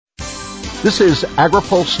This is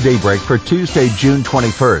AgriPulse Daybreak for Tuesday, June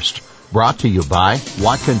 21st, brought to you by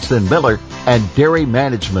Watkinson Miller and Dairy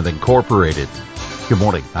Management Incorporated. Good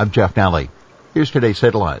morning, I'm Jeff Nally. Here's today's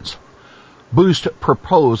headlines. Boost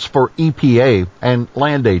proposed for EPA and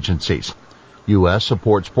land agencies. U.S.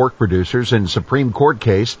 supports pork producers in Supreme Court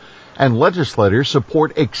case, and legislators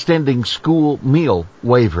support extending school meal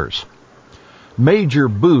waivers. Major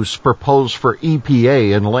boosts proposed for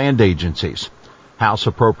EPA and land agencies. House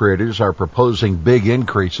appropriators are proposing big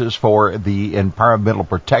increases for the Environmental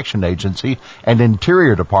Protection Agency and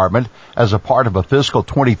Interior Department as a part of a fiscal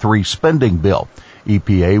 23 spending bill.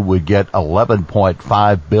 EPA would get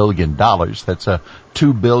 $11.5 billion. That's a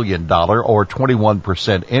 $2 billion or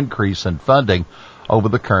 21% increase in funding over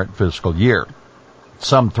the current fiscal year.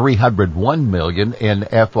 Some $301 million in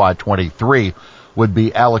FY23 would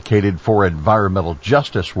be allocated for environmental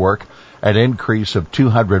justice work, an increase of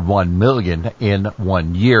 $201 million in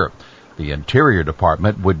 1 year. The Interior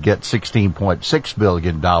Department would get $16.6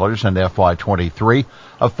 billion in FY23,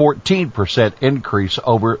 a 14% increase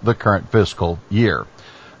over the current fiscal year.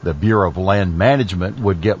 The Bureau of Land Management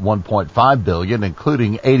would get $1.5 billion,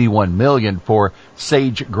 including $81 million for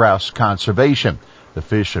sage grouse conservation. The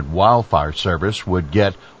Fish and Wildlife Service would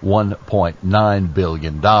get $1.9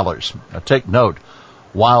 billion. Now take note,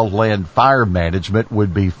 wildland fire management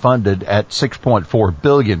would be funded at $6.4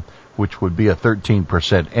 billion, which would be a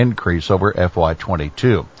 13% increase over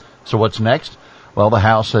FY22. So what's next? Well, the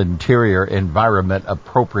House Interior Environment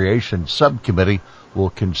Appropriations Subcommittee will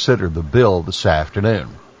consider the bill this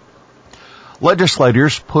afternoon.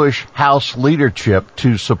 Legislators push House leadership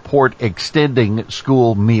to support extending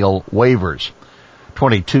school meal waivers.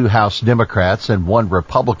 22 House Democrats and 1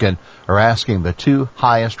 Republican are asking the 2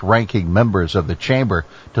 highest-ranking members of the chamber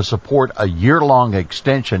to support a year-long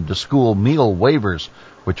extension to school meal waivers,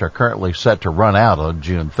 which are currently set to run out on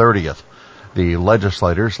June 30th. The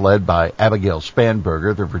legislators, led by Abigail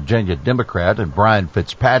Spanberger, the Virginia Democrat, and Brian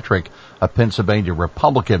Fitzpatrick, a Pennsylvania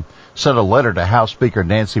Republican, sent a letter to House Speaker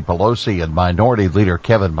Nancy Pelosi and Minority Leader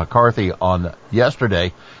Kevin McCarthy on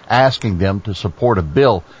yesterday, asking them to support a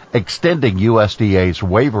bill extending USDA's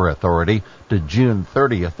waiver authority to June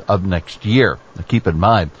 30th of next year. Now, keep in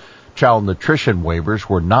mind, child nutrition waivers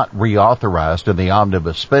were not reauthorized in the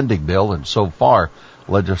omnibus spending bill, and so far,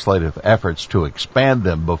 legislative efforts to expand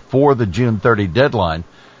them before the June 30 deadline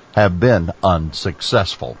have been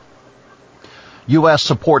unsuccessful. U.S.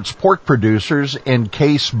 supports pork producers in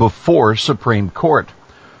case before Supreme Court.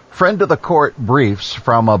 Friend of the court briefs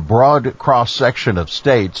from a broad cross-section of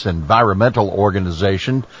states, environmental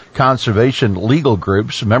organizations, conservation legal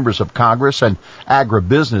groups, members of Congress, and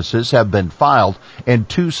agribusinesses have been filed in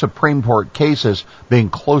 2 Supreme Court cases being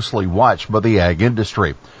closely watched by the ag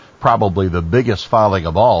industry. Probably the biggest filing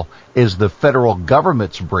of all is the federal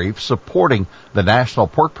government's brief supporting the National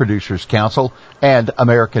Pork Producers Council and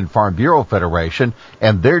American Farm Bureau Federation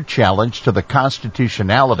and their challenge to the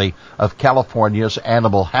constitutionality of California's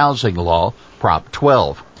animal housing law, Prop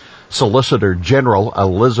 12. Solicitor General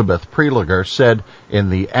Elizabeth Prelogar said in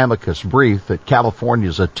the amicus brief that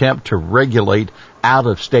California's attempt to regulate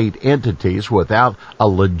out-of-state entities without a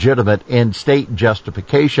legitimate in-state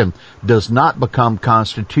justification does not become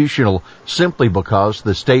constitutional simply because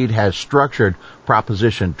the state has structured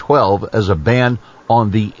Proposition 12 as a ban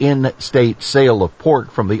on the in-state sale of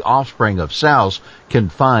pork from the offspring of sows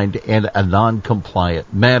confined in a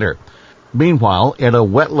non-compliant manner. Meanwhile, in a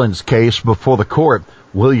wetlands case before the court,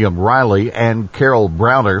 William Riley and Carol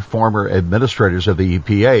Browner, former administrators of the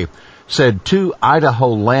EPA, said 2 Idaho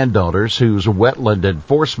landowners whose wetland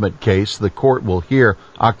enforcement case the court will hear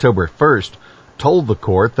October 1st told the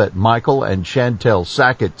court that Michael and Chantel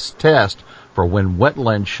Sackett's test for when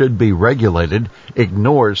wetlands should be regulated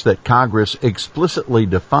ignores that Congress explicitly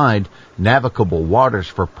defined navigable waters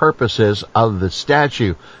for purposes of the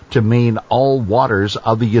statute to mean all waters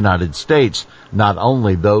of the United States, not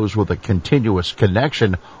only those with a continuous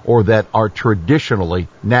connection or that are traditionally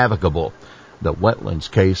navigable. The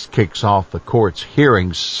wetlands case kicks off the court's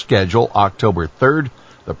hearings schedule October 3rd.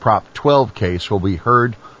 The Prop 12 case will be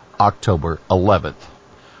heard October 11th.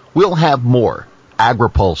 We'll have more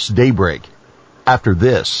AgriPulse Daybreak after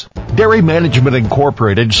this. Dairy Management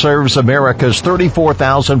Incorporated serves America's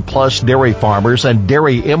 34,000-plus dairy farmers and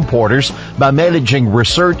dairy importers by managing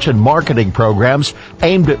research and marketing programs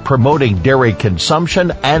aimed at promoting dairy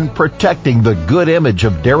consumption and protecting the good image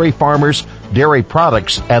of dairy farmers, dairy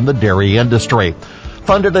products, and the dairy industry.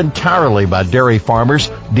 Funded entirely by dairy farmers,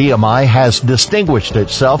 DMI has distinguished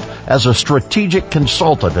itself as a strategic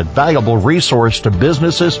consultant and valuable resource to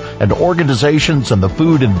businesses and organizations in the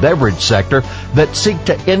food and beverage sector that seek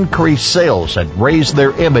to increase sales and raise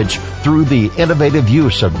their image through the innovative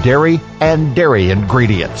use of dairy and dairy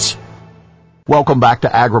ingredients. Welcome back to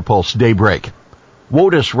AgriPulse Daybreak.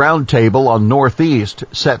 WOTUS Roundtable on Northeast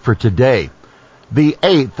set for today. The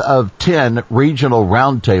 8th of 10 regional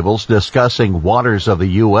roundtables discussing waters of the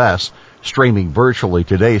U.S., streaming virtually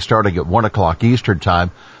today starting at 1 o'clock Eastern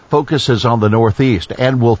Time, focuses on the Northeast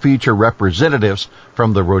and will feature representatives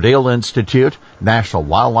from the Rodale Institute, National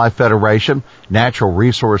Wildlife Federation, Natural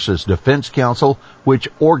Resources Defense Council, which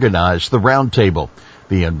organized the roundtable.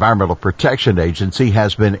 The Environmental Protection Agency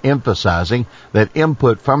has been emphasizing that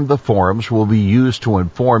input from the forums will be used to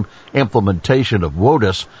inform implementation of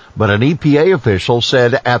WOTUS, but an EPA official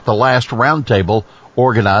said at the last roundtable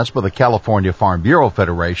organized by the California Farm Bureau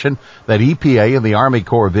Federation that EPA and the Army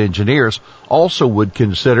Corps of Engineers also would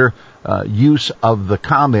consider use of the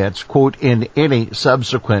comments, quote, in any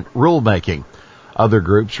subsequent rulemaking. Other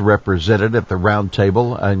groups represented at the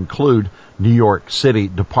roundtable include New York City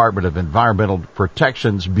Department of Environmental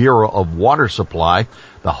Protection's Bureau of Water Supply,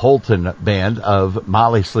 the Holton Band of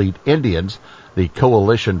Molly Sleet Indians, the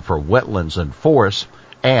Coalition for Wetlands and Forests,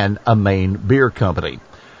 and a Maine beer company.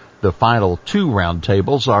 The final two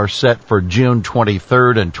roundtables are set for June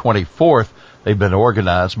 23rd and 24th. They've been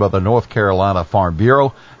organized by the North Carolina Farm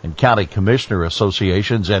Bureau and County Commissioner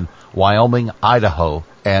Associations in Wyoming, Idaho,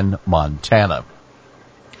 and Montana.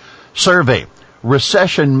 Survey.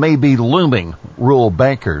 Recession may be looming, rural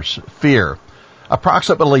bankers fear.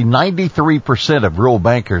 Approximately 93% of rural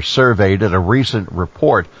bankers surveyed in a recent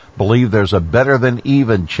report believe there's a better than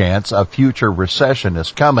even chance a future recession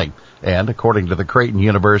is coming. And according to the Creighton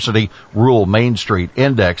University Rural Main Street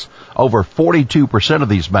Index, over 42% of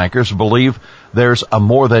these bankers believe there's a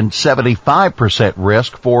more than 75%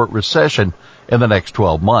 risk for recession in the next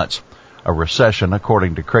 12 months. A recession,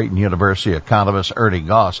 according to Creighton University economist Ernie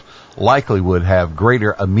Goss, likely would have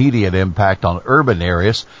greater immediate impact on urban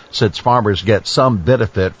areas since farmers get some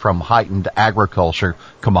benefit from heightened agriculture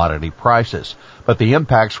commodity prices. But the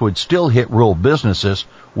impacts would still hit rural businesses,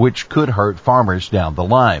 which could hurt farmers down the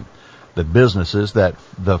line. The businesses that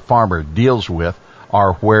the farmer deals with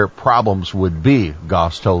are where problems would be,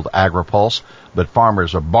 Goss told AgriPulse, but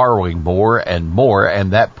farmers are borrowing more,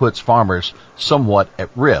 and that puts farmers somewhat at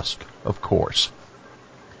risk, of course.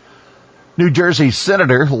 New Jersey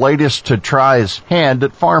Senator latest to try his hand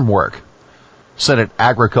at farm work. Senate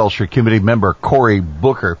Agriculture Committee member Cory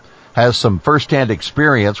Booker has some first-hand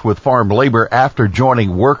experience with farm labor after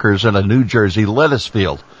joining workers in a New Jersey lettuce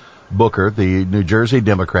field. Booker, the New Jersey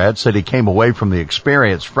Democrat, said he came away from the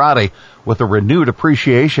experience Friday with a renewed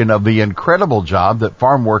appreciation of the incredible job that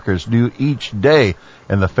farm workers do each day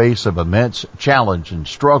in the face of immense challenge and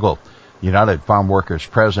struggle. United Farm Workers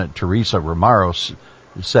President Teresa Romero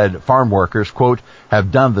said farm workers, quote,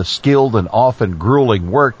 have done the skilled and often grueling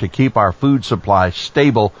work to keep our food supply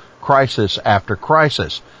stable crisis after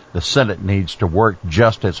crisis. The Senate needs to work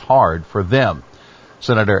just as hard for them.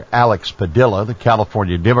 Senator Alex Padilla, the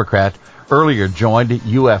California Democrat, earlier joined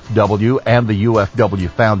UFW and the UFW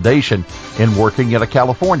Foundation in working in a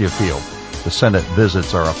California field. The Senate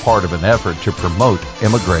visits are a part of an effort to promote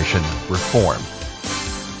immigration reform.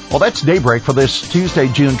 Well, that's Daybreak for this Tuesday,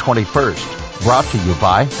 June 21st. Brought to you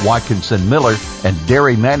by Watkinson Miller and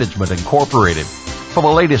Dairy Management Incorporated. For the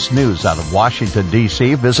latest news out of Washington,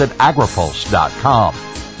 D.C., visit agripulse.com.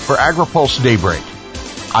 For AgriPulse Daybreak,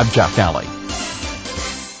 I'm Jeff Nally.